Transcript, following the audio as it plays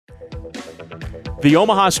The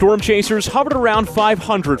Omaha Storm Chasers hovered around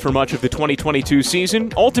 500 for much of the 2022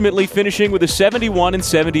 season, ultimately finishing with a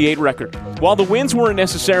 71-78 record. While the wins weren't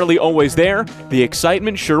necessarily always there, the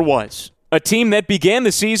excitement sure was. A team that began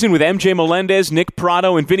the season with MJ Melendez, Nick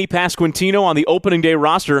Pratto, and Vinny Pasquantino on the opening day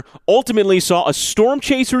roster ultimately saw a Storm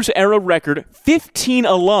Chasers era record 15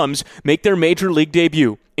 alums make their major league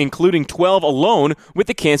debut, including 12 alone with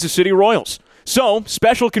the Kansas City Royals. So,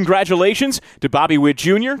 special congratulations to Bobby Witt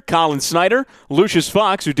Jr., Colin Snyder, Lucius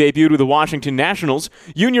Fox, who debuted with the Washington Nationals,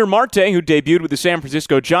 Junior Marte, who debuted with the San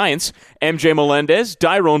Francisco Giants, MJ Melendez,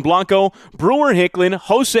 Dairon Blanco, Brewer Hicklin,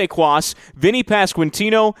 Jose Cuas, Vinny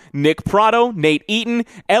Pasquantino, Nick Pratto, Nate Eaton,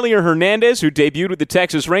 Elier Hernandez, who debuted with the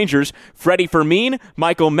Texas Rangers, Freddie Fermin,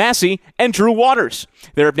 Michael Massey, and Drew Waters.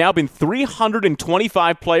 There have now been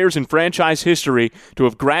 325 players in franchise history to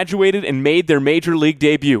have graduated and made their major league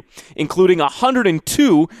debut, including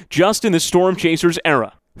 102 just in the Storm Chasers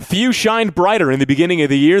era. Few shined brighter in the beginning of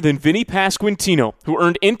the year than Vinny Pasquantino, who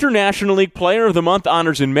earned International League Player of the Month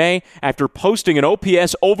honors in May after posting an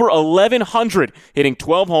OPS over 1,100, hitting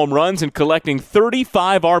 12 home runs and collecting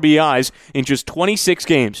 35 RBIs in just 26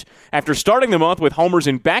 games. After starting the month with homers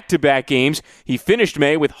in back-to-back games, he finished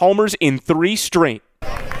May with homers in 3 straight.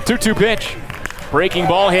 2-2 pitch. Breaking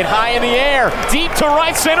ball hit high in the air, deep to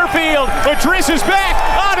right center field. Madris is back,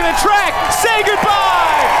 onto the track, say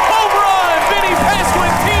goodbye! Home run, Vinny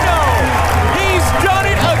Pasquantino! He's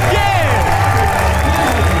done it again!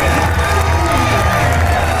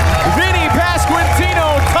 Vinny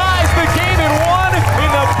Pasquantino ties the game at 1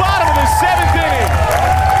 in the bottom of the 7th inning.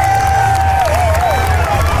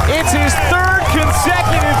 It's his 3rd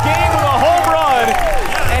consecutive game with a home run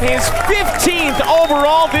and his 15th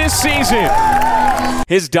overall this season.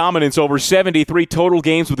 His dominance over 73 total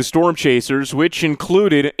games with the Storm Chasers, which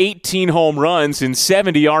included 18 home runs and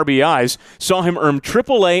 70 RBIs, saw him earn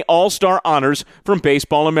AAA All-Star honors from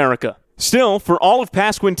Baseball America. Still, for all of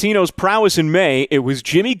Pasquantino's prowess in May, it was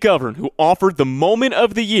Jimmy Govern who offered the moment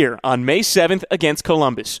of the year on May 7th against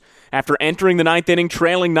Columbus. After entering the 9th inning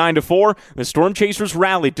trailing 9-4, the Storm Chasers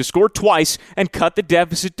rallied to score twice and cut the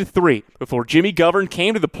deficit to 3 before Jimmy Govern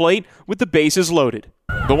came to the plate with the bases loaded.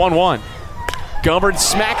 The 1-1. Govern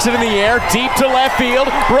smacks it in the air, deep to left field.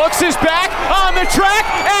 Brooks is back, on the track,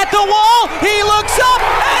 at the wall. He looks up,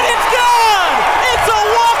 and it's gone! It's a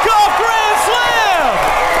walk-off grand slam!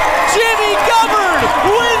 Jimmy Govern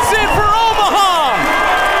wins it for Omaha!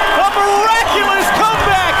 A miraculous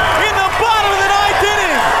comeback in the bottom of the 9th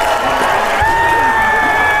inning!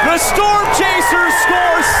 The Storm Chasers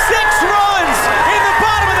score 6 runs in the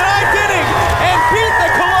bottom of the 9th inning and beat the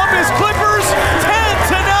Columbus Clippers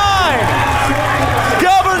 10-9!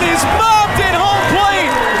 Mobbed at home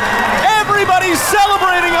plate. Everybody's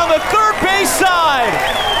celebrating on the third base side.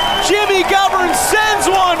 Jimmy Govern sends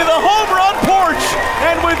one to the home run porch,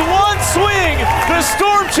 and with one swing, the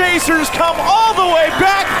Storm Chasers come all the way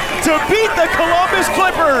back to beat the Columbus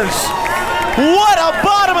Clippers. What a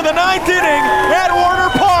bottom of the 9th inning at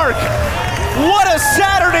Warner Park. What a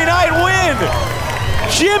Saturday night win.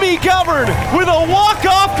 Jimmy Govern with a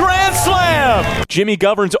walk-off grand slam. Jimmy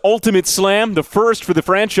Govern's ultimate slam, the first for the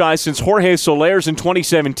franchise since Jorge Soler's in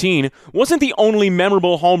 2017, wasn't the only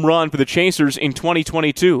memorable home run for the Chasers in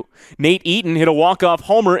 2022. Nate Eaton hit a walk-off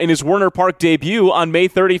homer in his Warner Park debut on May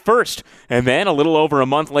 31st. And then, a little over a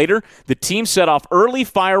month later, the team set off early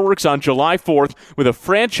fireworks on July 4th with a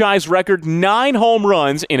franchise record 9 home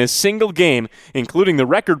runs in a single game, including the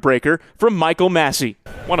record breaker from Michael Massey.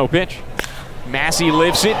 1-0 pitch. Massey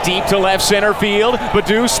lifts it deep to left center field.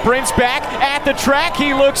 Baddoo sprints back at the track.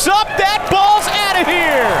 He looks up. That ball's out of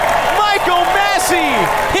here. Michael Massey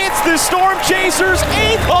hits the Storm Chasers'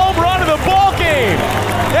 8th home run of the ball game.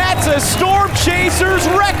 That's a Storm Chasers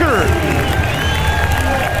record.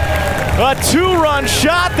 A 2-run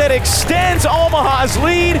shot that extends Omaha's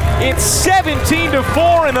lead. It's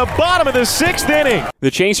 17-4 in the bottom of the 6th inning.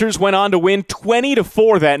 The Chasers went on to win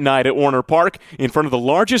 20-4 that night at Warner Park in front of the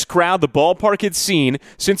largest crowd the ballpark had seen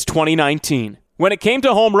since 2019. When it came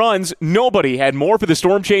to home runs, nobody had more for the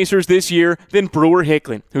Storm Chasers this year than Brewer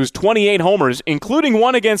Hicklin, whose 28 homers, including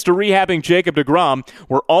one against a rehabbing Jacob deGrom,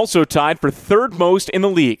 were also tied for 3rd most in the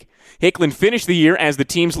league. Hicklin finished the year as the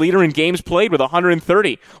team's leader in games played with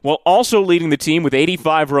 130, while also leading the team with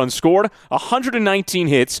 85 runs scored, 119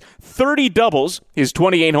 hits, 30 doubles, his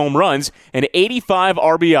 28 home runs, and 85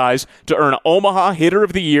 RBIs to earn Omaha Hitter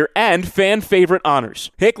of the Year and fan favorite honors.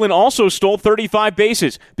 Hicklin also stole 35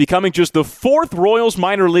 bases, becoming just the 4th Royals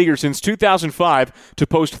minor leaguer since 2005 to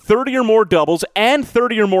post 30 or more doubles and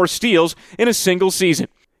 30 or more steals in a single season.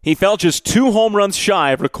 He fell just 2 home runs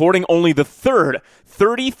shy of recording only the third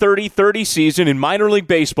 30-30-30 season in minor league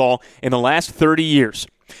baseball in the last 30 years.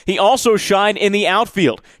 He also shined in the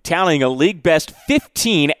outfield, tallying a league-best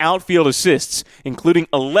 15 outfield assists, including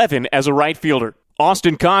 11 as a right fielder.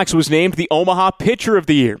 Austin Cox was named the Omaha Pitcher of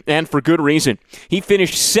the Year, and for good reason. He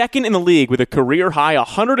finished second in the league with a career-high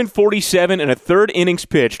 147 1/3 innings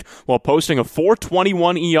pitched while posting a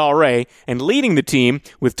 .421 ERA and leading the team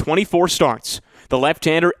with 24 starts. The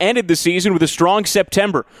left-hander ended the season with a strong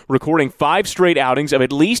September, recording 5 straight outings of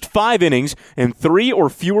at least 5 innings and 3 or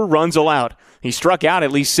fewer runs allowed. He struck out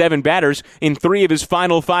at least 7 batters in 3 of his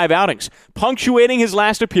final 5 outings, punctuating his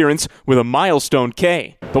last appearance with a milestone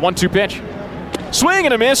K. The 1-2 pitch. Swing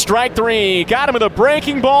and a miss, strike 3. Got him with a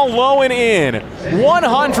breaking ball low and in.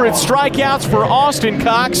 100 strikeouts for Austin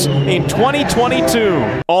Cox in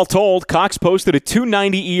 2022. All told, Cox posted a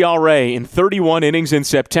 .290 ERA in 31 innings in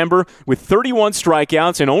September with 31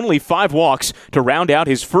 strikeouts and only 5 walks to round out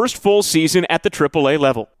his first full season at the AAA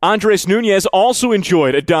level. Andres Nunez also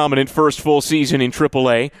enjoyed a dominant first full season in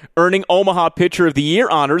AAA, earning Omaha Pitcher of the Year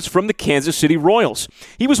honors from the Kansas City Royals.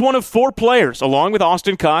 He was one of 4 players, along with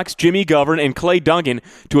Austin Cox, Jimmy Govern, and Clay Dungan,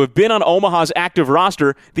 to have been on Omaha's active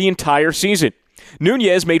roster the entire season.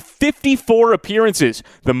 Nunez made 54 appearances,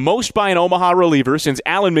 the most by an Omaha reliever since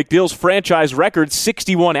Alan McDill's franchise record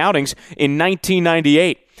 61 outings in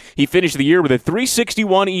 1998. He finished the year with a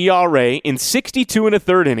 .361 ERA in 62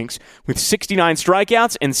 1/3 innings, with 69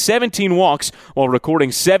 strikeouts and 17 walks while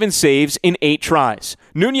recording 7 saves in 8 tries.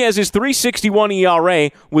 Nunez's .361 ERA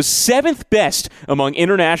was 7th best among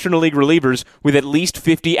International League relievers with at least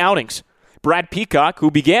 50 outings. Brad Peacock, who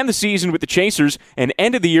began the season with the Chasers and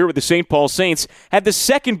ended the year with the St. Paul Saints, had the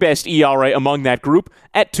second-best ERA among that group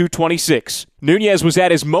at .226. Nunez was at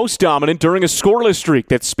his most dominant during a scoreless streak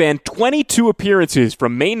that spanned 22 appearances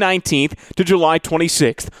from May 19th to July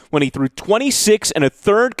 26th, when he threw 26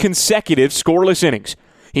 1/3 consecutive scoreless innings.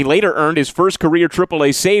 He later earned his first career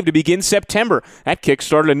AAA save to begin September. That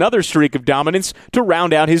kick-started another streak of dominance to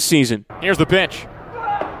round out his season. Here's the pitch.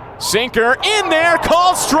 Sinker in there,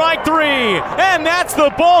 called strike 3, and that's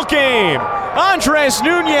the ball game. Andres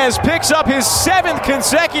Nunez picks up his 7th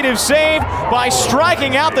consecutive save by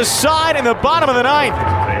striking out the side in the bottom of the 9th.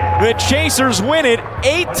 The Chasers win it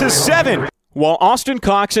 8-7. While Austin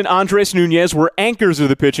Cox and Andres Nunez were anchors of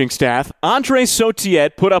the pitching staff, Andres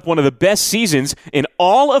Sotiet put up one of the best seasons in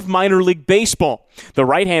all of minor league baseball. The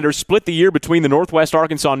right-hander split the year between the Northwest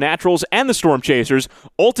Arkansas Naturals and the Storm Chasers,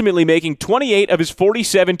 ultimately making 28 of his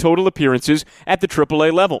 47 total appearances at the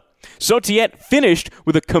AAA level. Sotiet finished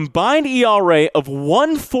with a combined ERA of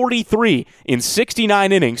 1.43 in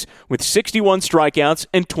 69 innings with 61 strikeouts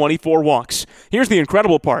and 24 walks. Here's the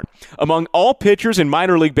incredible part. Among all pitchers in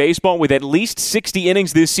minor league baseball with at least 60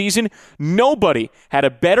 innings this season, nobody had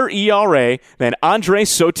a better ERA than Andres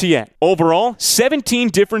Sotiet. Overall, 17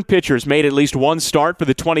 different pitchers made at least one start for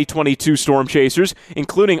the 2022 Storm Chasers,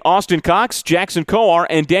 including Austin Cox, Jackson Kowar,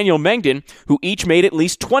 and Daniel Mengden, who each made at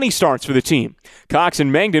least 20 starts for the team. Cox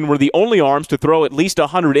and Mengden were the only arms to throw at least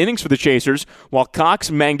 100 innings for the Chasers, while Cox,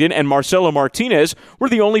 Mengden, and Marcelo Martinez were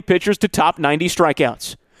the only pitchers to top 90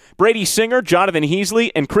 strikeouts. Brady Singer, Jonathan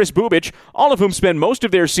Heasley, and Chris Bubich, all of whom spent most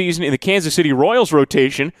of their season in the Kansas City Royals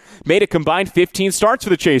rotation, made a combined 15 starts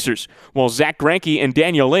for the Chasers, while Zach Greinke and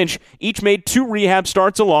Daniel Lynch each made 2 rehab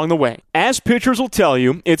starts along the way. As pitchers will tell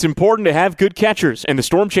you, it's important to have good catchers, and the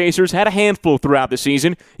Storm Chasers had a handful throughout the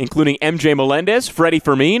season, including MJ Melendez, Freddie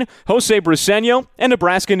Fermin, Jose Briseño, and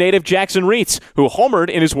Nebraska native Jackson Reitz, who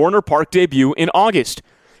homered in his Werner Park debut in August.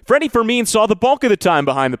 Freddie Fermin saw the bulk of the time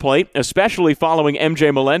behind the plate, especially following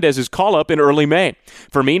MJ Melendez's call-up in early May.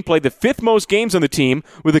 Fermin played the 5th most games on the team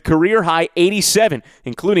with a career-high 87,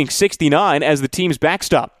 including 69 as the team's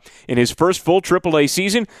backstop. In his first full AAA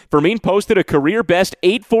season, Fermin posted a career-best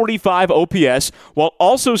 .845 OPS while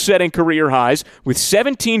also setting career highs with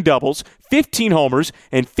 17 doubles, 15 homers,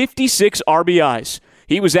 and 56 RBIs.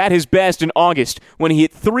 He was at his best in August when he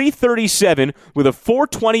hit .337 with a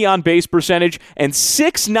 .420 on-base percentage and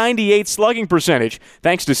 .698 slugging percentage,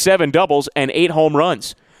 thanks to 7 doubles and 8 home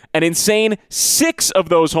runs. An insane 6 of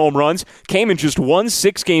those home runs came in just one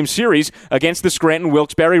 6-game series against the Scranton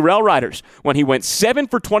Wilkes-Barre Railriders, when he went 7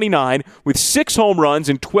 for 29 with 6 home runs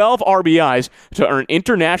and 12 RBIs to earn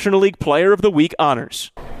International League Player of the Week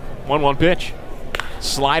honors. 1-1 pitch.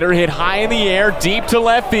 Slider hit high in the air, deep to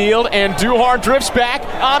left field, and Duhar drifts back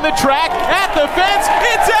on the track, at the fence,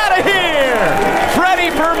 it's out of here! Freddie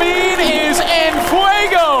Fermin is en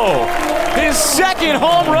fuego! His 2nd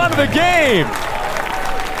home run of the game!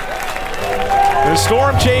 The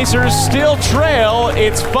Storm Chasers still trail,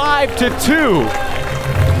 it's 5-2.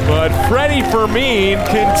 But Freddie Fermin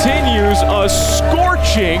continues a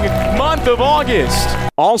scorching month of August.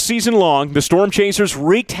 All season long, the Storm Chasers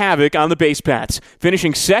wreaked havoc on the base paths,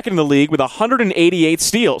 finishing second in the league with 188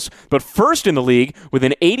 steals, but first in the league with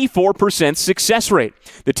an 84% success rate.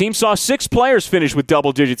 The team saw 6 players finish with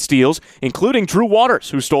double-digit steals, including Drew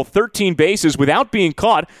Waters, who stole 13 bases without being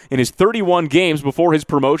caught in his 31 games before his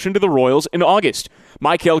promotion to the Royals in August.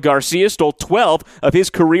 Maikel Garcia stole 12 of his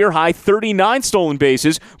career-high 39 stolen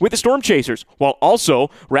bases with the Storm Chasers, while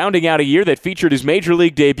also rounding out a year that featured his major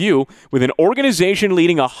league debut with an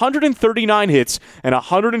organization-leading 139 hits and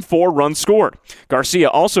 104 runs scored. Garcia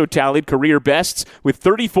also tallied career bests with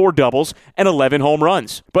 34 doubles and 11 home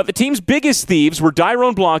runs. But the team's biggest thieves were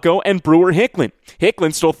Dairon Blanco and Brewer Hicklin.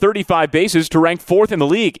 Hicklin stole 35 bases to rank 4th in the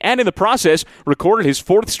league, and in the process recorded his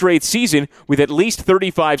 4th straight season with at least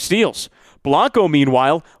 35 steals. Blanco,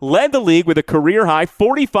 meanwhile, led the league with a career-high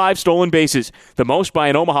 45 stolen bases, the most by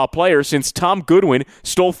an Omaha player since Tom Goodwin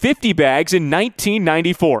stole 50 bags in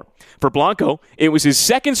 1994. For Blanco, it was his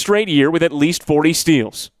 2nd straight year with at least 40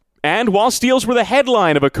 steals. And while steals were the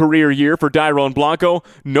headline of a career year for Dairon Blanco,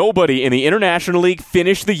 nobody in the International League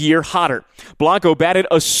finished the year hotter. Blanco batted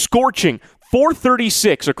a scorching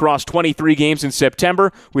 .436 across 23 games in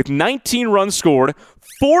September with 19 runs scored,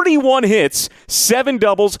 41 hits, 7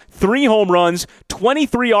 doubles, 3 home runs,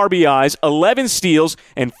 23 RBIs, 11 steals,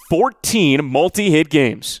 and 14 multi-hit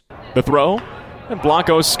games. The throw, and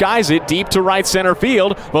Blanco skies it deep to right center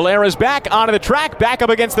field. Valera's back onto the track, back up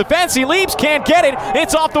against the fence. He leaps, can't get it.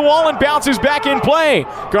 It's off the wall and bounces back in play.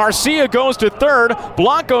 Garcia goes to third.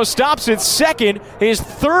 Blanco stops at second. His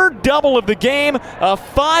 3rd double of the game, a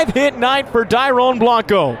 5-hit night for Dairon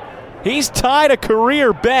Blanco. He's tied a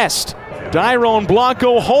career best. Dairon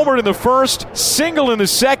Blanco homered in the 1st, singled in the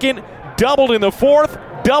 2nd, doubled in the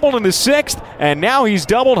 4th, doubled in the 6th, and now he's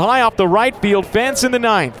doubled high off the right field fence in the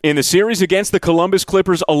 9th. In the series against the Columbus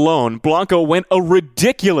Clippers alone, Blanco went a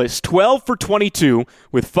ridiculous 12 for 22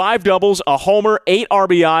 with 5 doubles, a homer, 8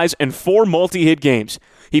 RBIs, and 4 multi-hit games.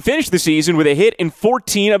 He finished the season with a hit in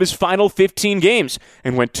 14 of his final 15 games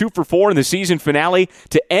and went 2 for 4 in the season finale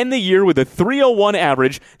to end the year with a .301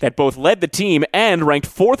 average that both led the team and ranked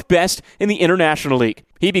 4th best in the International League.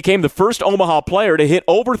 He became the first Omaha player to hit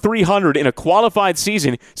over 300 in a qualified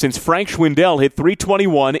season since Frank Schwindel hit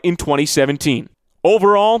 .321 in 2017.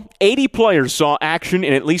 Overall, 80 players saw action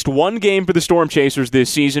in at least one game for the Storm Chasers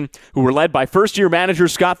this season, who were led by first-year manager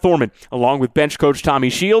Scott Thorman, along with bench coach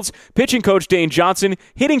Tommy Shields, pitching coach Dane Johnson,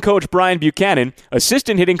 hitting coach Brian Buchanan,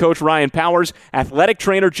 assistant hitting coach Ryan Powers, athletic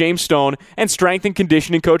trainer James Stone, and strength and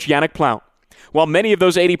conditioning coach Yannick Plount. While many of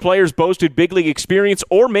those 80 players boasted big league experience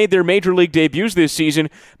or made their major league debuts this season,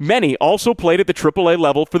 many also played at the AAA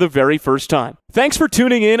level for the very first time. Thanks for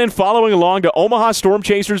tuning in and following along to Omaha Storm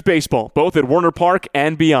Chasers baseball, both at Werner Park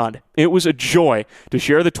and beyond. It was a joy to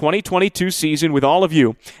share the 2022 season with all of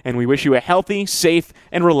you, and we wish you a healthy, safe,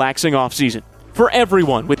 and relaxing offseason. For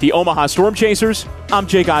everyone with the Omaha Storm Chasers, I'm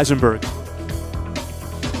Jake Eisenberg.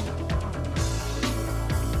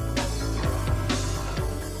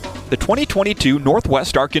 The 2022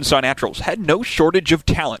 Northwest Arkansas Naturals had no shortage of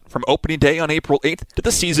talent from opening day on April 8th to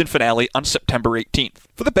the season finale on September 18th.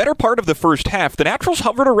 For the better part of the first half, the Naturals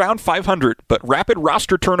hovered around 500, but rapid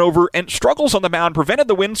roster turnover and struggles on the mound prevented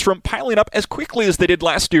the wins from piling up as quickly as they did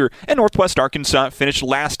last year, and Northwest Arkansas finished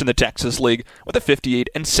last in the Texas League with a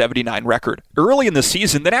 58-79 record. Early in the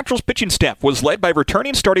season, the Naturals pitching staff was led by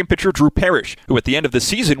returning starting pitcher Drew Parrish, who at the end of the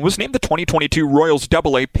season was named the 2022 Royals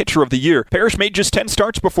AA Pitcher of the Year. Parrish made just 10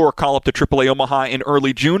 starts before a call up to AAA Omaha in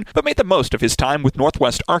early June, but made the most of his time with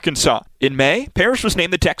Northwest Arkansas. In May, Parrish was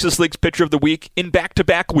named the Texas League's Pitcher of the Week in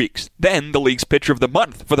back-to-back weeks, then the league's Pitcher of the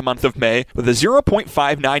Month for the month of May with a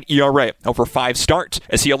 0.59 ERA over 5 starts,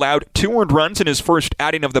 as he allowed 2 earned runs in his first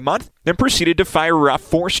outing of the month, then proceeded to fire off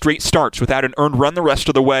 4 straight starts without an earned run the rest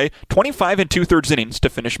of the way, 25 2/3 innings to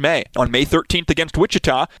finish May. On May 13th against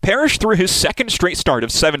Wichita, Parrish threw his second straight start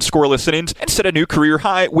of 7 scoreless innings and set a new career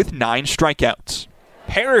high with 9 strikeouts.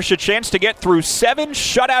 Parrish a chance to get through 7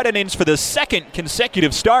 shutout innings for the second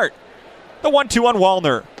consecutive start. The 1-2 on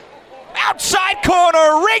Wallner. Outside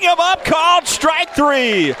corner, ring him up, called strike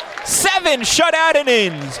 3. 7 shutout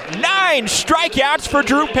innings, 9 strikeouts for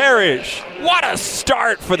Drew Parrish. What a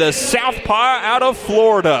start for the Southpaw out of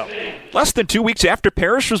Florida. Less than 2 weeks after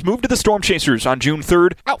Parrish was moved to the Storm Chasers on June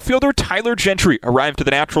 3rd, outfielder Tyler Gentry arrived to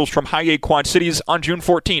the Naturals from High-A Quad Cities on June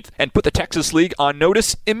 14th and put the Texas League on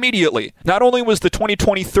notice immediately. Not only was the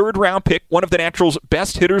 2020 third-round pick one of the Naturals'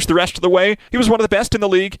 best hitters the rest of the way, he was one of the best in the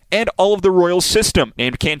league and all of the Royals system,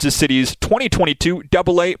 named Kansas City's 2022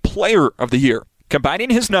 AA Player of the Year. Combining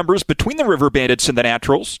his numbers between the River Bandits and the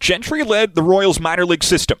Naturals, Gentry led the Royals minor league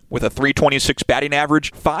system with a .326 batting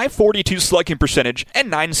average, .542 slugging percentage,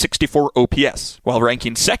 and .964 OPS, while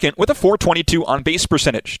ranking second with a .422 on-base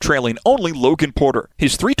percentage, trailing only Logan Porter.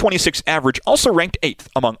 His .326 average also ranked 8th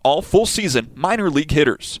among all full-season minor league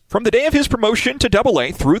hitters. From the day of his promotion to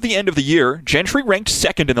Double-A through the end of the year, Gentry ranked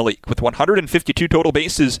second in the league with 152 total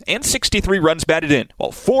bases and 63 runs batted in,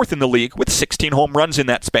 while fourth in the league with 16 home runs in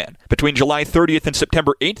that span. Between July 30th and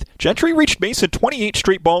September 8th, Gentry reached base in 28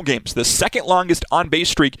 straight ball games, the second longest on-base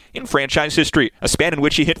streak in franchise history, a span in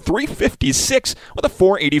which he hit .356 with a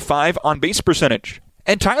 .485 on-base percentage.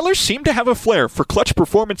 And Tyler seemed to have a flair for clutch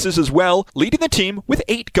performances as well, leading the team with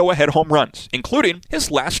 8 go-ahead home runs, including his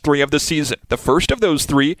last 3 of the season. The first of those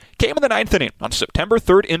 3 came in the 9th inning on September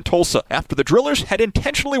 3rd in Tulsa, after the Drillers had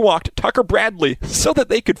intentionally walked Tucker Bradley so that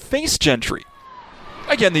they could face Gentry.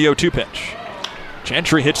 Again, the 0-2 pitch.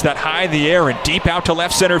 Gentry hits that high in the air and deep out to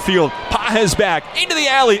left center field. Pages back into the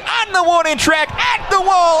alley, on the warning track, at the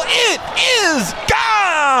wall. It is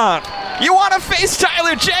gone! You want to face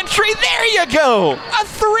Tyler Gentry? There you go! A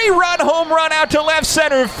 3-run home run out to left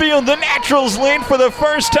center field. The Naturals lead for the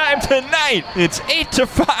first time tonight. It's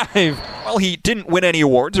 8-5. While he didn't win any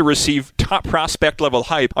awards or receive top prospect level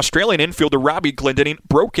hype, Australian infielder Robbie Glendening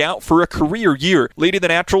broke out for a career year, leading the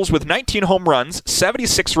Naturals with 19 home runs,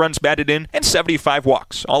 76 runs batted in, and 75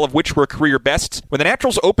 walks, all of which were career bests. When the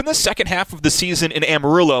Naturals opened the second half of the season in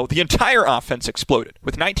Amarillo, the entire offense exploded,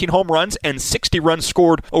 with 19 home runs and 60 runs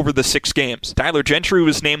scored over the 6 games. Tyler Gentry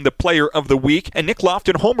was named the Player of the Week, and Nick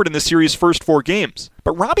Lofton homered in the series' first 4 games.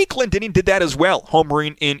 But Robbie Glendening did that as well,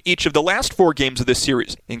 homering in each of the last 4 games of this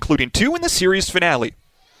series, including 2 in the series finale.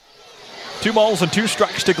 2 balls and 2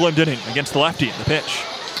 strikes to Glendening against the lefty in the pitch.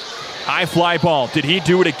 High fly ball. Did he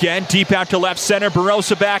do it again? Deep out to left center.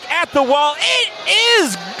 Barossa back at the wall. It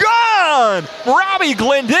is gone! Robbie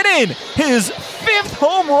Glendening, his 5th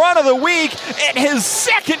home run of the week and his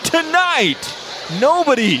 2nd tonight.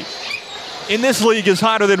 Nobody in this league is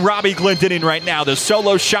hotter than Robbie Glendening right now. The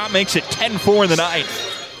solo shot makes it 10-4 in the 9th.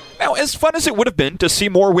 Now, as fun as it would have been to see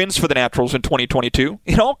more wins for the Naturals in 2022,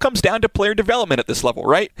 it all comes down to player development at this level,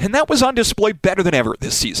 right? And that was on display better than ever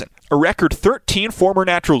this season. A record 13 former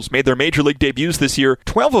Naturals made their major league debuts this year,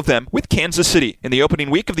 12 of them with Kansas City. In the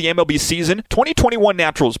opening week of the MLB season, 2021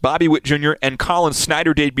 Naturals Bobby Witt Jr. and Colin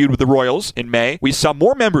Snyder debuted with the Royals. In May, we saw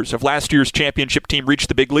more members of last year's championship team reach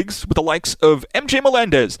the big leagues, with the likes of MJ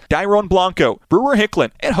Melendez, Dairon Blanco, Brewer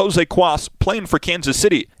Hicklin, and Jose Cuas playing for Kansas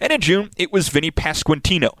City. And in June, it was Vinny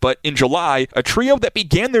Pasquantino. But in July, a trio that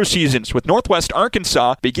began their seasons with Northwest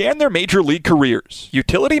Arkansas began their major league careers.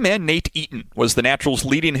 Utility man Nate Eaton was the Naturals'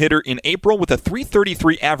 leading hitter in April with a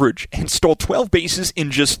 .333 average and stole 12 bases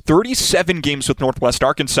in just 37 games with Northwest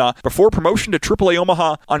Arkansas before promotion to AAA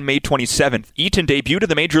Omaha on May 27th. Eaton debuted in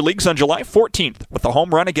the major leagues on July 14th with a home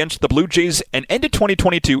run against the Blue Jays and ended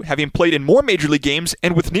 2022 having played in more major league games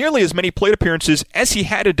and with nearly as many plate appearances as he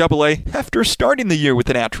had at AA after starting the year with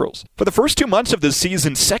the Naturals. For the first 2 months of the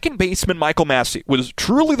season, second baseman Michael Massey was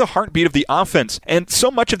truly the heartbeat of the offense, and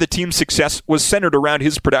so much of the team's success was centered around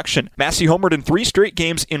his production. Massey homered in 3 straight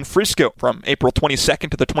games in Frisco from April 22nd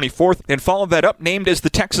to the 24th, and followed that up named as the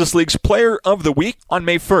Texas League's Player of the Week on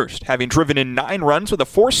May 1st, having driven in 9 runs with a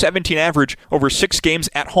 .417 average over 6 games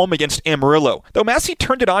at home against Amarillo. Though Massey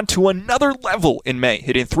turned it on to another level in May,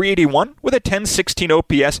 hitting .381 with a .1016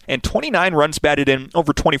 OPS and 29 runs batted in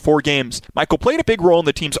over 24 games. Michael played a big role in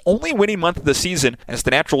the team's only winning month of the season as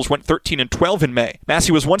the Naturals went 13-12 in May.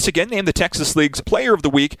 Massey was once again named the Texas League's Player of the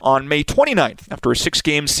Week on May 29th after a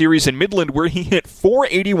 6-game series in Midland where he hit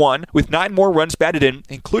 .481 with 9 more runs batted in,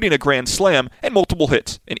 including a grand slam and multiple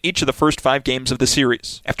hits in each of the first 5 games of the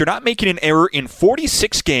series. After not making an error in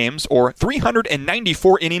 46 games or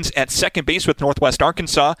 394 innings at second base with Northwest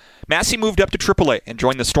Arkansas, Massey moved up to AAA and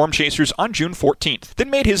joined the Storm Chasers on June 14th, then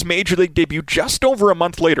made his major league debut just over a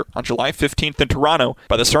month later on July 15th in Toronto.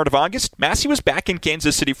 By the start of August, Massey was back in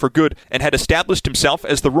Kansas City for good and had established himself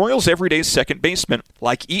as the Royals' everyday second baseman.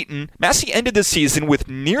 Like Eaton, Massey ended the season with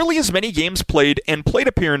nearly as many games played and plate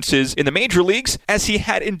appearances in the major leagues as he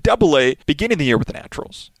had in AA beginning the year with the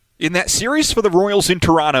Naturals. In that series for the Royals in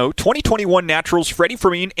Toronto, 2021 Naturals Freddie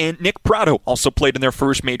Fermin and Nick Pratto also played in their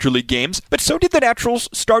first major league games, but so did the Naturals'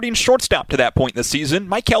 starting shortstop to that point in the season,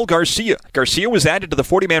 Maikel Garcia. Garcia was added to the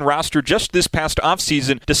 40-man roster just this past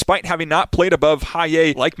offseason, despite having not played above high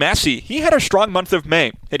A like Massey. He had a strong month of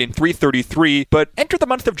May, hitting .333, but entered the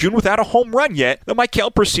month of June without a home run yet, though Michael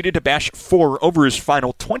proceeded to bash 4 over his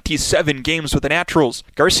final 27 games with the Naturals.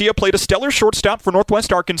 Garcia played a stellar shortstop for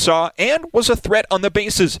Northwest Arkansas and was a threat on the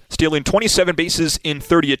bases, stealing 27 bases in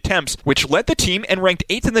 30 attempts, which led the team and ranked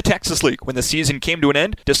 8th in the Texas League when the season came to an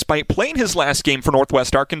end, despite playing his last game for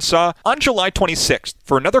Northwest Arkansas on July 26th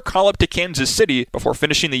for another call-up to Kansas City before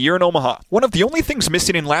finishing the year in Omaha. One of the only things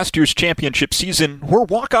missing in last year's championship season were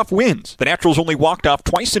walk-off wins. The Naturals only walked off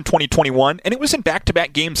twice in 2021, and it was in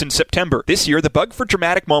back-to-back games in September. This year, the bug for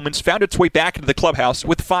dramatic moments found its way back into the clubhouse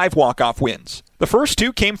with 5 walk-off wins. The first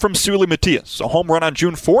 2 came from Suli Matias, a home run on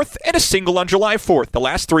June 4th and a single on July 4th. The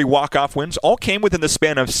last 3 walk-off wins all came within the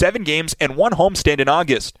span of 7 games and 1 homestand in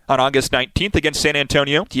August. On August 19th against San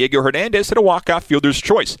Antonio, Diego Hernandez hit a walk-off fielder's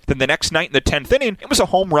choice. Then the next night in the 10th inning, it was a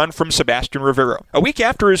home run from Sebastian Rivero. A week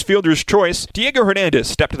after his fielder's choice, Diego Hernandez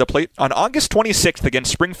stepped to the plate on August 26th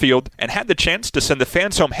against Springfield and had the chance to send the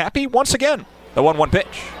fans home happy once again. The 1-1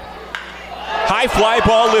 pitch. High fly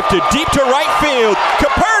ball lifted deep to right field.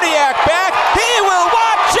 Koperniak back. He will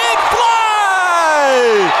watch it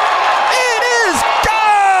fly. It is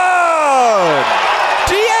gone.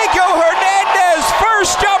 Diego Hernandez,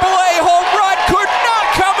 first AA home run, could not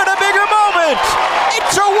come at a bigger moment.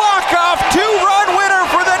 It's a walk-off 2-run winner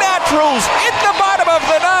for the Naturals in the bottom of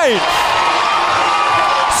the 9th.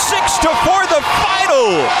 6-4 the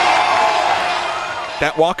final.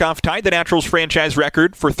 That walk-off tied the Naturals franchise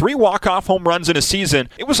record for 3 walk-off home runs in a season.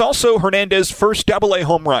 It was also Hernandez's first AA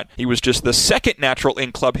home run. He was just the second Natural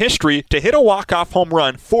in club history to hit a walk-off home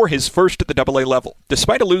run for his first at the AA level.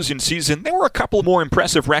 Despite a losing season, there were a couple more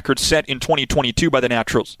impressive records set in 2022 by the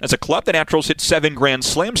Naturals. As a club, the Naturals hit 7 grand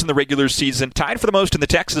slams in the regular season, tied for the most in the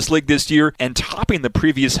Texas League this year, and topping the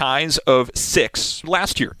previous highs of 6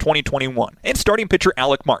 last year, 2021. And starting pitcher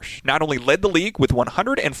Alec Marsh not only led the league with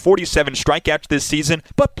 147 strikeouts this season,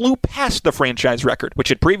 but blew past the franchise record, which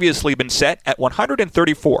had previously been set at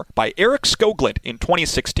 134 by Eric Skoglund in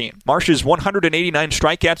 2016. Marsh's 189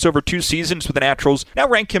 strikeouts over 2 seasons with the Naturals now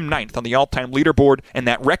rank him 9th on the all-time leaderboard, and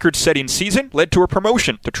that record-setting season led to a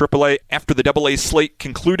promotion to AAA after the AA slate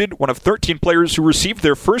concluded, one of 13 players who received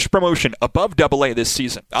their first promotion above AA this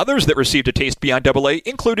season. Others that received a taste beyond AA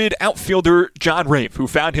included outfielder John Rave, who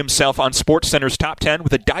found himself on SportsCenter's top 10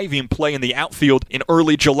 with a diving play in the outfield in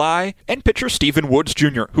early July, and pitcher Stephen Woods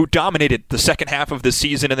Jr., who dominated the second half of the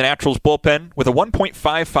season in the Naturals bullpen with a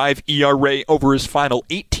 1.55 ERA over his final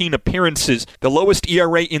 18 appearances, the lowest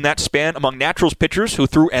ERA in that span among Naturals pitchers who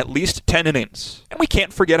threw at least 10 innings. And we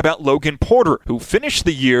can't forget about Logan Porter, who finished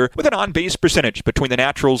the year with an on-base percentage between the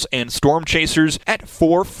Naturals and Storm Chasers at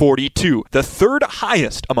 .442, the 3rd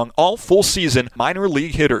highest among all full-season minor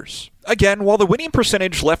league hitters. Again, while the winning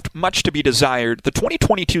percentage left much to be desired, the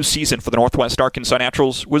 2022 season for the Northwest Arkansas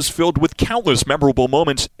Naturals was filled with countless memorable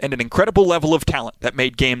moments and an incredible level of talent that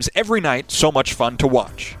made games every night so much fun to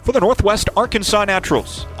watch. For the Northwest Arkansas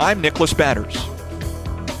Naturals, I'm Nicholas Batters.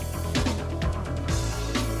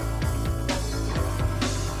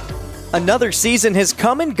 Another season has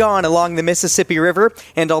come and gone along the Mississippi River,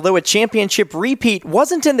 and although a championship repeat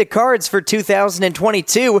wasn't in the cards for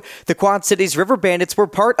 2022, the Quad Cities River Bandits were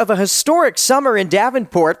part of a historic summer in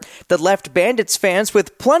Davenport that left Bandits fans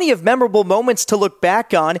with plenty of memorable moments to look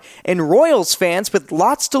back on, and Royals fans with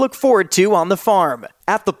lots to look forward to on the farm.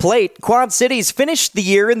 At the plate, Quad Cities finished the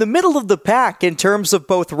year in the middle of the pack in terms of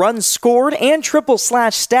both runs scored and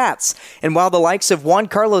triple-slash stats. And while the likes of Juan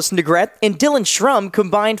Carlos Negrete and Dylan Schrum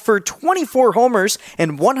combined for 24 homers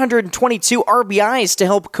and 122 RBIs to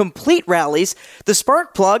help complete rallies, the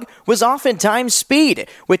spark plug was oftentimes speed,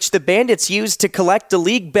 which the Bandits used to collect a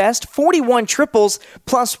league-best 41 triples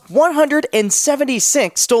plus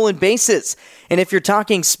 176 stolen bases. And if you're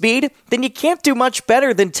talking speed, then you can't do much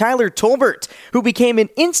better than Tyler Tolbert, who became an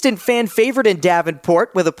instant fan favorite in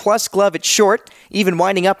Davenport with a plus glove at short, even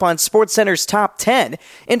winding up on SportsCenter's top 10,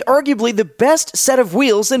 and arguably the best set of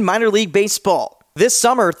wheels in minor league baseball. This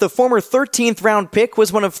summer, the former 13th round pick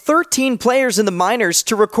was one of 13 players in the minors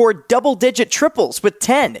to record double-digit triples with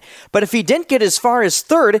 10. But if he didn't get as far as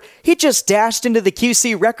third, he just dashed into the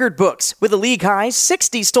QC record books with a league-high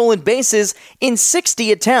 60 stolen bases in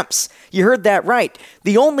 60 attempts. You heard that right.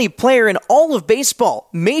 The only player in all of baseball,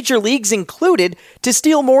 major leagues included, to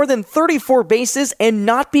steal more than 34 bases and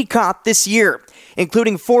not be caught this year.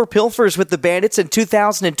 Including 4 pilfers with the Bandits in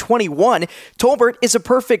 2021, Tolbert is a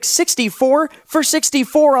perfect 64 for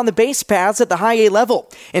 64 on the base paths at the high A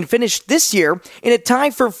level, and finished this year in a tie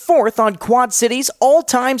for 4th on Quad City's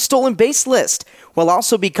all-time stolen base list, while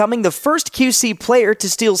also becoming the first QC player to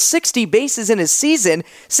steal 60 bases in a season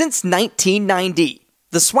since 1990.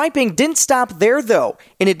 The swiping didn't stop there, though.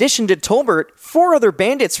 In addition to Tolbert, 4 other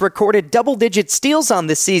Bandits recorded double-digit steals on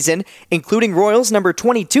this season, including Royals number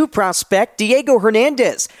 22 prospect Diego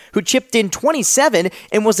Hernandez, who chipped in 27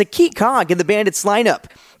 and was a key cog in the Bandits lineup.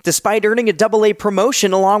 Despite earning a Double-A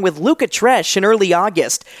promotion along with Luca Tresh in early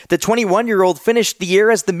August, the 21-year-old finished the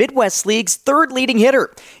year as the Midwest League's third leading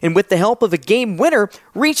hitter, and with the help of a game winner,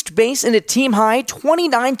 reached base in a team-high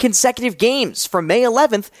 29 consecutive games from May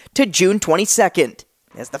 11th to June 22nd.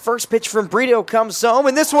 As the first pitch from Brito comes home,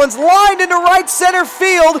 and this one's lined into right center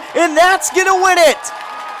field, and that's gonna win it!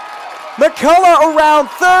 McCullough around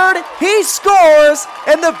third, he scores,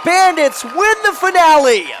 and the Bandits win the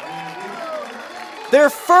finale! Their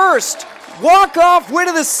first walk-off win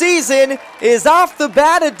of the season is off the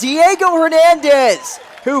bat of Diego Hernandez,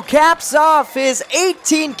 who caps off his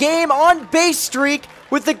 18-game on-base streak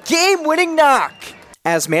with the game-winning knock.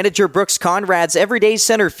 As manager Brooks Conrad's everyday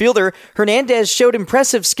center fielder, Hernandez showed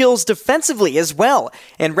impressive skills defensively as well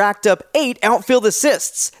and racked up 8 outfield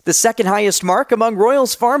assists, the second highest mark among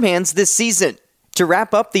Royals farmhands this season. To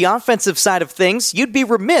wrap up the offensive side of things, you'd be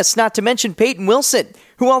remiss not to mention Peyton Wilson,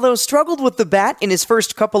 who, although struggled with the bat in his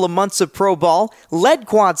first couple of months of pro ball, led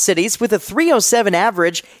Quad Cities with a .307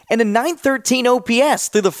 average and a .913 OPS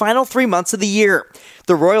through the final 3 months of the year.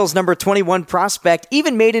 The Royals' number 21 prospect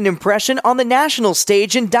even made an impression on the national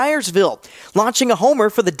stage in Dyersville, launching a homer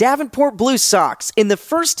for the Davenport Blue Sox in the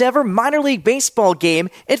first ever minor league baseball game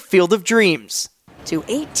at Field of Dreams. To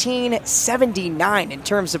 1879 in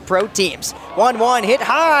terms of pro teams. 1-1 hit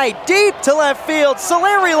high, deep to left field.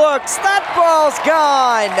 Solari looks, that ball's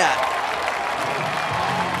gone.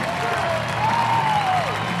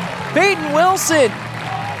 Peyton Wilson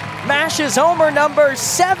mashes homer number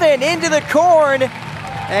 7 into the corn,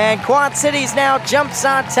 and Quad Cities now jumps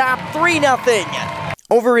on top 3-0.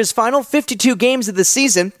 Over his final 52 games of the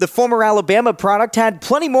season, the former Alabama product had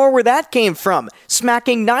plenty more where that came from,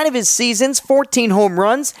 smacking 9 of his season's 14 home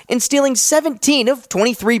runs and stealing 17 of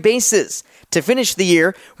 23 bases. To finish the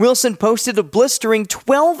year, Wilson posted a blistering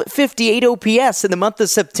 .1258 OPS in the month of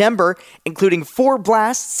September, including 4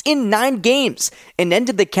 blasts in 9 games, and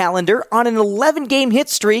ended the calendar on an 11-game hit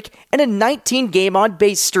streak and a 19-game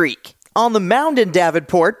on-base streak. On the mound in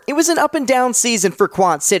Davenport, it was an up-and-down season for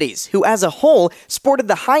Quad Cities, who as a whole sported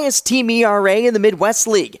the highest team ERA in the Midwest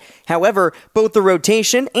League. However, both the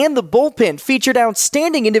rotation and the bullpen featured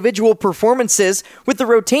outstanding individual performances, with the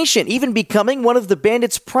rotation even becoming one of the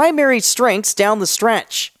Bandits' primary strengths down the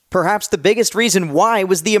stretch. Perhaps the biggest reason why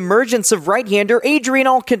was the emergence of right-hander Adrian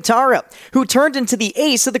Alcantara, who turned into the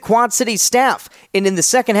ace of the Quad Cities staff, and in the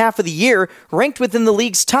second half of the year ranked within the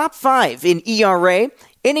league's top 5 in ERA,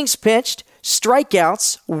 innings pitched,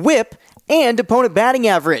 strikeouts, whip, and opponent batting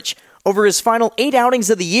average. Over his final 8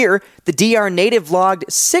 outings of the year, the DR native logged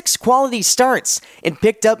 6 quality starts and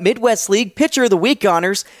picked up Midwest League Pitcher of the Week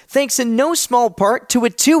honors thanks in no small part to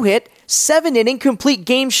a 2-hit, 7-inning complete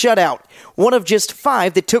game shutout, one of just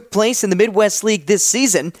 5 that took place in the Midwest League this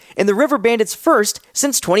season, and the River Bandits' first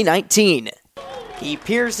since 2019. He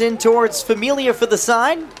peers in towards Familia for the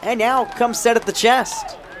sign, and now comes set at the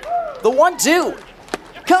chest. The 1-2.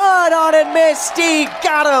 Cut on and missed. He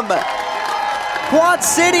got him. Quad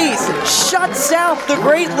Cities shuts out the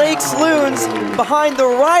Great Lakes Loons behind the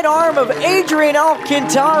right arm of Adrian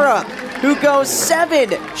Alcantara, who goes 7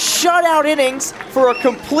 shutout innings for a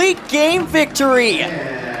complete game victory.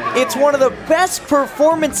 It's one of the best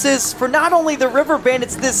performances for not only the River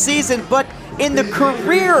Bandits this season, but in the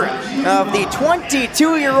career of the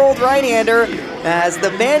 22-year-old right-hander, as the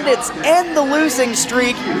Bandits end the losing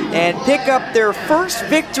streak and pick up their first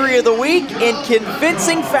victory of the week in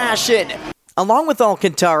convincing fashion. Along with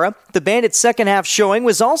Alcantara, the Bandits' second-half showing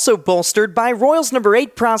was also bolstered by Royals number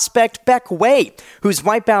 8 prospect Beck Way, whose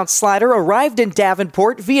wipeout slider arrived in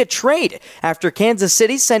Davenport via trade after Kansas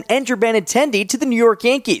City sent Andrew Benintendi to the New York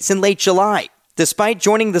Yankees in late July. Despite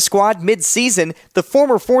joining the squad mid-season, the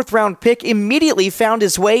former 4th-round pick immediately found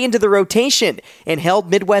his way into the rotation and held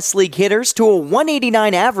Midwest League hitters to a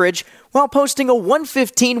 189 average while posting a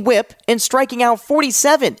 115 whip and striking out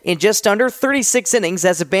 47 in just under 36 innings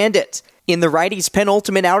as a Bandit. In the righty's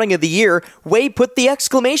penultimate outing of the year, Way put the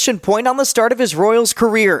exclamation point on the start of his Royals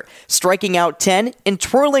career, striking out 10 and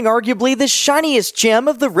twirling arguably the shiniest gem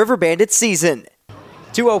of the River Bandits season.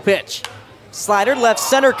 2-0 pitch. Slider left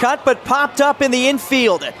center cut, but popped up in the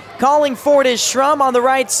infield. Calling for it is Schrum on the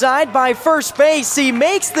right side by first base. He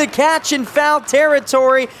makes the catch in foul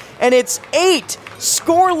territory, and it's 8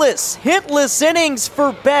 scoreless, hitless innings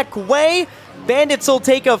for Beck Way. Bandits will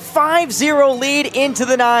take a 5-0 lead into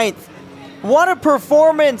the 9th. What a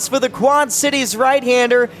performance for the Quad Cities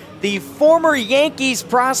right-hander, The former Yankees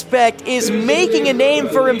prospect is making a name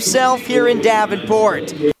for himself here in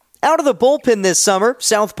Davenport. Out of the bullpen this summer,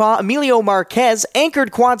 southpaw Emilio Marquez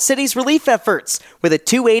anchored Quad City's relief efforts with a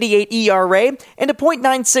 .288 ERA and a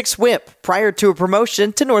 .96 whip prior to a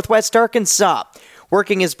promotion to Northwest Arkansas.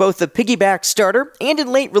 Working as both a piggyback starter and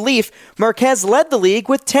in late relief, Marquez led the league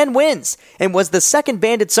with 10 wins and was the second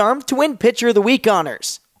Bandits arm to win Pitcher of the Week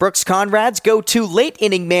honors. Brooks Conrad's go-to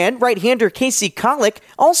late-inning man, right-hander Casey Kollick,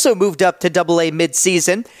 also moved up to Double-A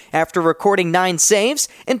mid-season after recording 9 saves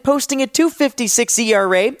and posting a .256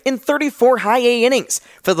 ERA in 34 high-A innings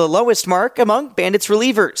for the lowest mark among Bandits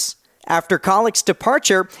relievers. After Kollick's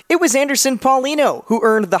departure, it was Anderson Paulino who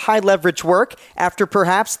earned the high-leverage work after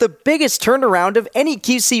perhaps the biggest turnaround of any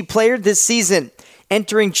QC player this season.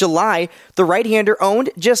 Entering July, the right-hander owned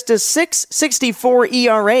just a .664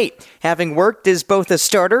 ERA, having worked as both a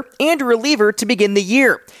starter and a reliever to begin the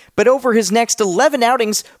year. But over his next 11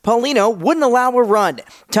 outings, Paulino wouldn't allow a run,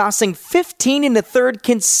 tossing 15 in the third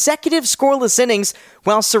consecutive scoreless innings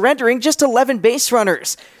while surrendering just 11 base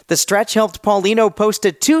runners. The stretch helped Paulino post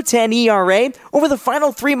a .210 ERA over the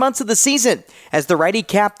final 3 months of the season, as the righty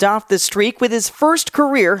capped off the streak with his first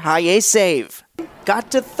career high-A save. Got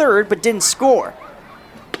to third but didn't score.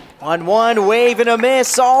 1-1, wave and a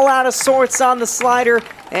miss, all out of sorts on the slider,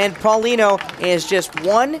 and Paulino is just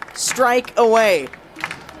one strike away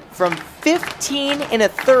from 15 and a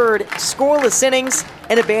third scoreless innings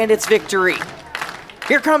and a Bandits victory.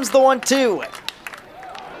 Here comes the 1-2.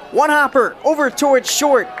 One hopper over towards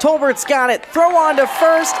short. Tolbert's got it. Throw on to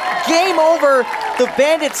first. Game over. The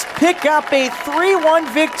Bandits pick up a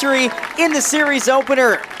 3-1 victory in the series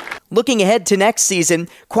opener. Looking ahead to next season,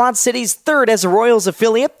 Quad City's third as a Royals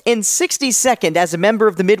affiliate and 62nd as a member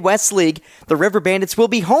of the Midwest League, the River Bandits will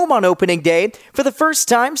be home on opening day for the first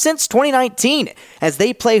time since 2019 as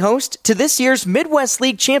they play host to this year's Midwest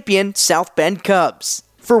League champion South Bend Cubs.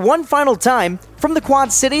 For one final time, from the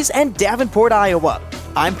Quad Cities and Davenport, Iowa,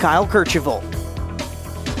 I'm Kyle Kercheval.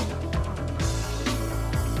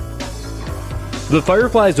 The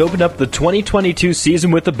Fireflies opened up the 2022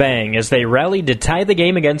 season with a bang as they rallied to tie the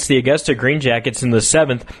game against the Augusta Green Jackets in the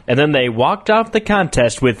 7th, and then they walked off the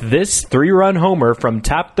contest with this 3-run homer from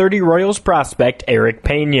top 30 Royals prospect Eric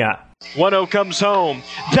Pena. 1-0 comes home.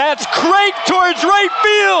 That's cranked towards right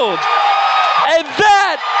field, and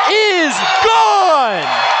that is gone!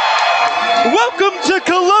 Welcome to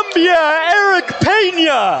Columbia, Eric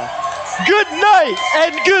Pena! Good night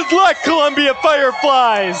and good luck, Columbia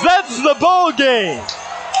Fireflies. That's the ball game.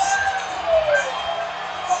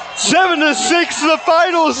 7-6 the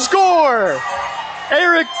final score.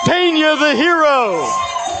 Eric Pena, the hero.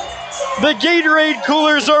 The Gatorade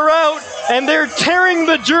coolers are out, and they're tearing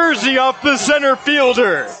the jersey off the center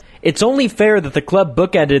fielder. It's only fair that the club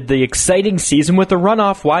bookended the exciting season with a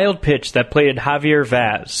runoff wild pitch that plated Javier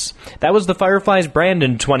Vaz. That was the Fireflies' brand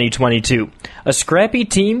in 2022. A scrappy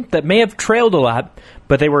team that may have trailed a lot,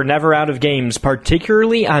 but they were never out of games,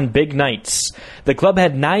 particularly on big nights. The club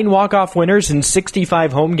had 9 walk-off winners in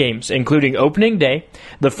 65 home games, including opening day,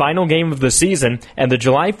 the final game of the season, and the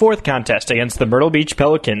July 4th contest against the Myrtle Beach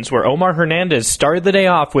Pelicans, where Omar Hernandez started the day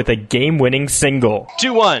off with a game-winning single.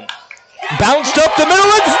 2-1. Bounced up the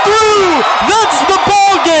middle, it's through! That's the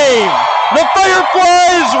ball game! The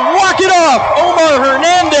Fireflies walk it off! Omar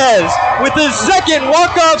Hernandez with his second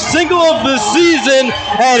walk-off single of the season,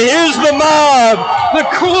 and here's the mob! The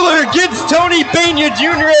cooler gets Tony Pena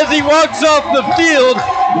Jr. as he walks off the field.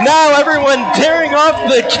 Now everyone tearing off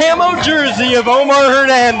the camo jersey of Omar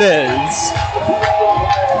Hernandez.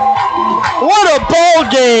 What a ball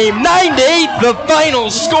game! 9-8 the final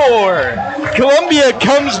score. Columbia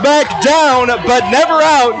comes back down, but never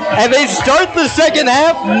out, and they start the second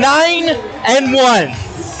half 9-1.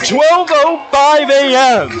 12:05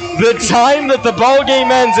 a.m. The time that the ball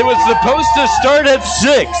game ends. It was supposed to start at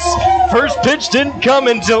 6. First pitch didn't come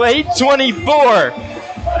until 8:24.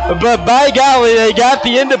 But by golly, they got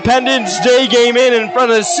the Independence Day game in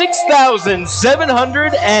front of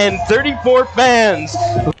 6,734 fans.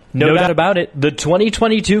 No doubt about it, the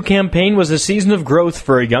 2022 campaign was a season of growth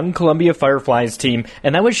for a young Columbia Fireflies team,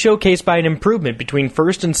 and that was showcased by an improvement between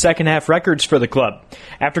first and second half records for the club.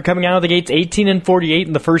 After coming out of the gates 18-48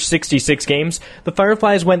 in the first 66 games, the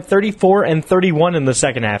Fireflies went 34-31 in the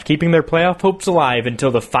second half, keeping their playoff hopes alive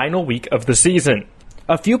until the final week of the season.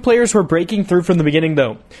 A few players were breaking through from the beginning,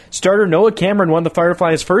 though. Starter Noah Cameron won the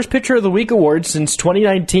Fireflies' first Pitcher of the Week award since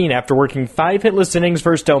 2019 after working 5 hitless innings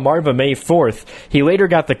versus Delmarva May 4th. He later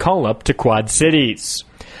got the call-up to Quad Cities.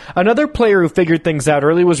 Another player who figured things out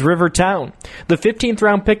early was Rivertown. The 15th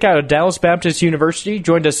round pick out of Dallas Baptist University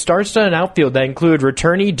joined a star-studded outfield that included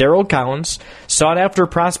returnee Darryl Collins, sought-after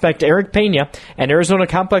prospect Eric Pena, and Arizona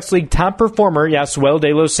Complex League top performer Yasuel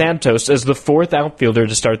de los Santos as the fourth outfielder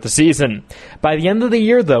to start the season. By the end of the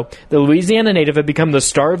year, though, the Louisiana native had become the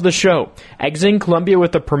star of the show, exiting Columbia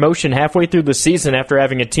with a promotion halfway through the season after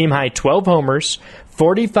having a team-high 12 homers,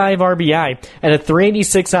 45 RBI, and a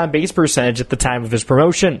 .386 on-base percentage at the time of his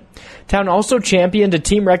promotion. Town also championed a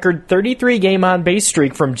team record 33-game on-base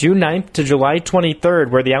streak from June 9th to July 23rd,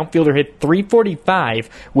 where the outfielder hit .345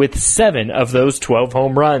 with 7 of those 12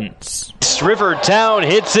 home runs. Rivertown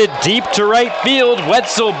hits it deep to right field.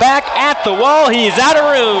 Wetzel back at the wall. He's out of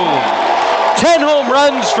room. 10 home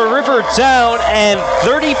runs for Rivertown and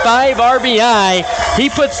 35 RBI. He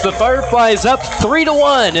puts the Fireflies up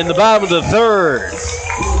 3-1 in the bottom of the third.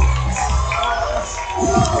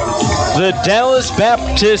 The Dallas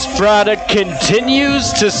Baptist product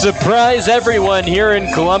continues to surprise everyone here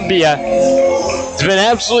in Columbia. It's been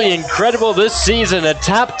absolutely incredible this season. A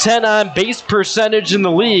top 10 on base percentage in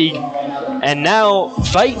the league. And now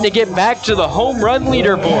fighting to get back to the home run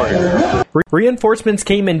leaderboard. Reinforcements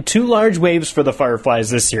came in 2 large waves for the Fireflies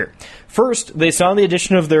this year. First, they saw the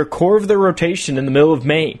addition of their core of their rotation in the middle of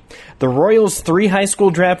May. The Royals' 3 high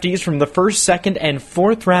school draftees from the 1st, 2nd, and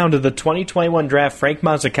 4th round of the 2021 draft, Frank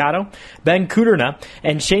Mazzucato, Ben Kuderna,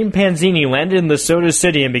 and Shane Panzini, landed in Lesotho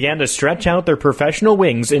City and began to stretch out their professional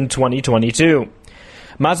wings in 2022.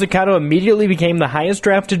 Mazzucato immediately became the highest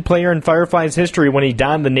drafted player in Fireflies history when he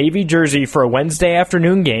donned the Navy jersey for a Wednesday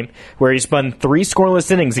afternoon game where he spun 3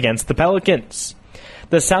 scoreless innings against the Pelicans.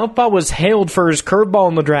 The southpaw was hailed for his curveball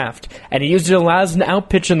in the draft, and he used it a lot as an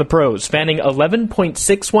outpitch in the pros, fanning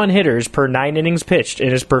 11.61 hitters per 9 innings pitched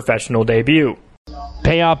in his professional debut.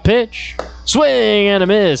 Payoff pitch. Swing and a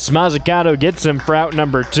miss. Mazzucato gets him for out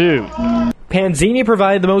number 2. Panzini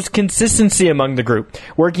provided the most consistency among the group,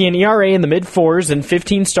 working an ERA in the mid-4s and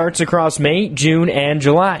 15 starts across May, June, and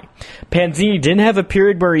July. Panzini didn't have a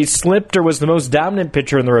period where he slipped or was the most dominant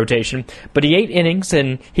pitcher in the rotation, but he 8 innings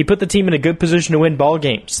and he put the team in a good position to win ball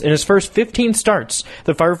games. In his first 15 starts,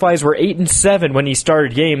 the Fireflies were 8-7 when he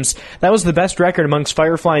started games. That was the best record amongst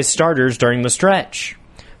Fireflies starters during the stretch.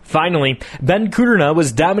 Finally, Ben Kuderna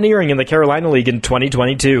was domineering in the Carolina League in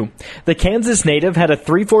 2022. The Kansas native had a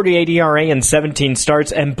 .348 ERA in 17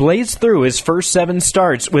 starts and blazed through his first 7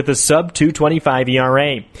 starts with a sub-225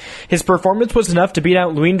 ERA. His performance was enough to beat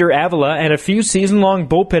out Luinder Avila and a few season-long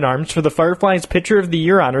bullpen arms for the Fireflies Pitcher of the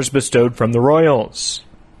Year honors bestowed from the Royals.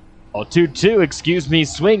 2-2,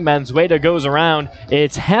 swing. Manzueta goes around.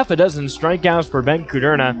 It's half a dozen strikeouts for Ben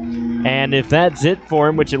Kuderna. And if that's it for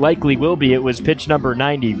him, which it likely will be, it was pitch number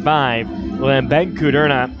 95. Well, then Ben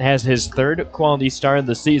Kuderna has his 3rd quality start of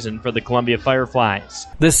the season for the Columbia Fireflies.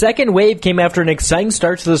 The second wave came after an exciting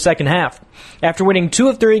start to the second half. After winning 2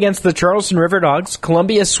 of 3 against the Charleston River Dogs,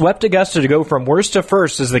 Columbia swept Augusta to go from worst to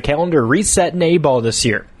first as the calendar reset in A-ball this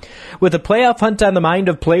year. With a playoff hunt on the mind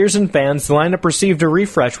of players and fans, the lineup received a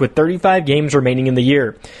refresh with 35 games remaining in the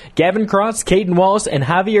year. Gavin Cross, Caden Wallace, and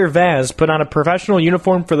Javier Vaz put on a professional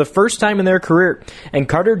uniform for the first time in their career, and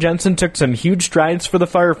Carter Jensen took some huge strides for the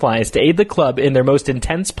Fireflies to aid the club in their most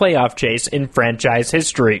intense playoff chase in franchise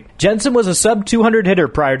history. Jensen was a sub-200 hitter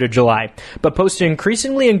prior to July, but posted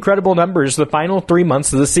increasingly incredible numbers the final 3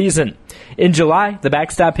 months of the season. In July, the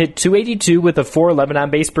backstop hit .282 with a .411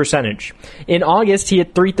 on-base percentage. In August, he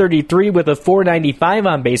hit .333 with a .495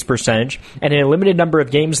 on-base percentage, and in a limited number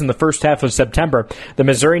of games in the first half of September, the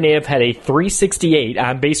Missouri native had a .368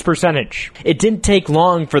 on-base percentage. It didn't take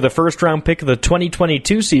long for the first-round pick of the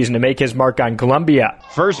 2022 season to make his mark on Columbia.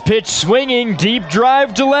 First pitch swinging, deep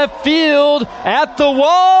drive to left field, at the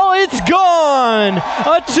wall, it's gone!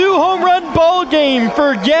 A 2-home-run ball game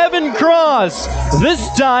for Gavin Cross. This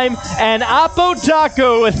time, an Apodaca,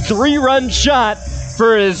 a 3-run shot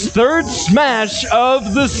for his 3rd smash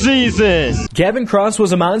of the season. Gavin Cross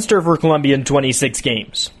was a monster for Columbia in 26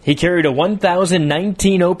 games. He carried a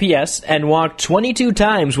 1,019 OPS and walked 22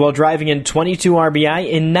 times while driving in 22 RBI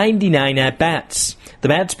in 99 at-bats. The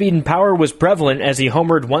bat speed and power was prevalent as he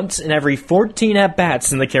homered once in every 14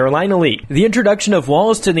 at-bats in the Carolina League. The introduction of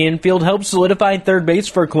Wallace to the infield helped solidify third base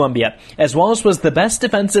for Columbia, as Wallace was the best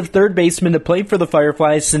defensive third baseman to play for the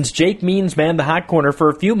Fireflies since Jake Means manned the hot corner for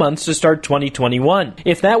a few months to start 2021.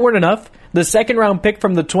 If that weren't enough, The second-round pick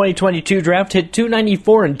from the 2022 draft hit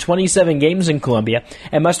 .294 in 27 games in Columbia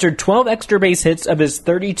and mustered 12 extra base hits of his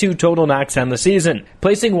 32 total knocks on the season.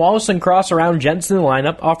 Placing Wallace and Cross around Jensen in the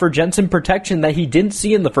lineup offered Jensen protection that he didn't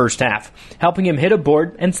see in the first half, helping him hit a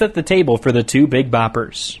board and set the table for the two big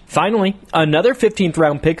boppers. Finally, another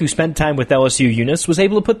 15th-round pick who spent time with LSU Eunice was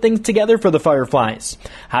able to put things together for the Fireflies.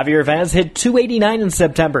 Javier Vaz hit .289 in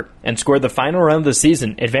September and scored the final run of the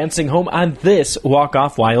season, advancing home on this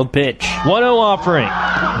walk-off wild pitch. 1-0 offering.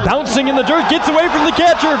 Bouncing in the dirt, gets away from the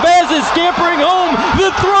catcher. Vaz is scampering home.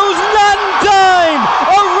 The throw's not in time.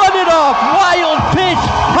 A run-it-off wild pitch.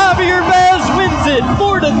 Javier Vaz wins it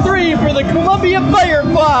 4-3 for the Columbia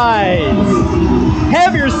Fireflies.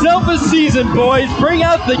 Have yourself a season, boys. Bring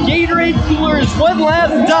out the Gatorade coolers one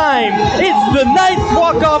last time. It's the 9th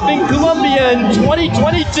walk-off in Columbia in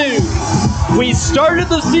 2022. We started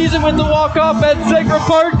the season with the walk-off at Segra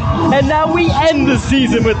Park, and now we end the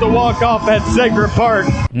season with the walk-off at Segra Park.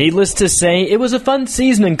 Needless to say, it was a fun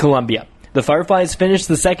season in Columbia. The Fireflies finished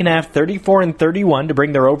the second half 34-31 to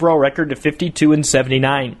bring their overall record to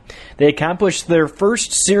 52-79. They accomplished their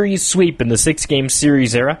first series sweep in the 6-game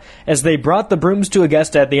series era as they brought the Brooms to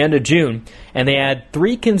Augusta at the end of June, and they had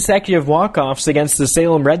 3 consecutive walk-offs against the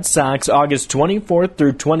Salem Red Sox August 24th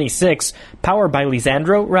through 26th, powered by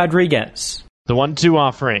Lisandro Rodriguez. The 1-2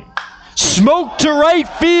 offering. Smoke to right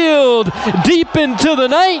field, deep into the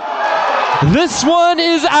night. This one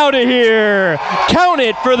is out of here. Count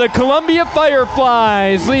it for the Columbia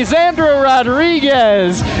Fireflies. Lisandro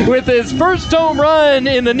Rodriguez with his first home run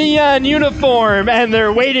in the neon uniform, and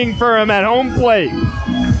they're waiting for him at home plate.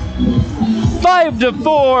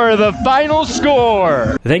 5-4, the final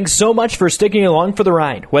score. Thanks so much for sticking along for the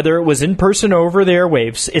ride. Whether it was in person or over the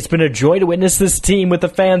airwaves, it's been a joy to witness this team with the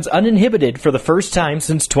fans uninhibited for the first time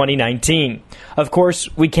since 2019. Of course,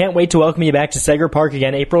 we can't wait to welcome you back to Segra Park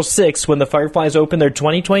again April 6th when the Fireflies open their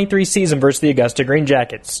 2023 season versus the Augusta Green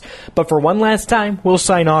Jackets. But for one last time, we'll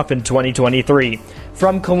sign off in 2023.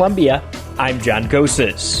 From Columbia, I'm John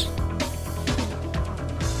Kosis.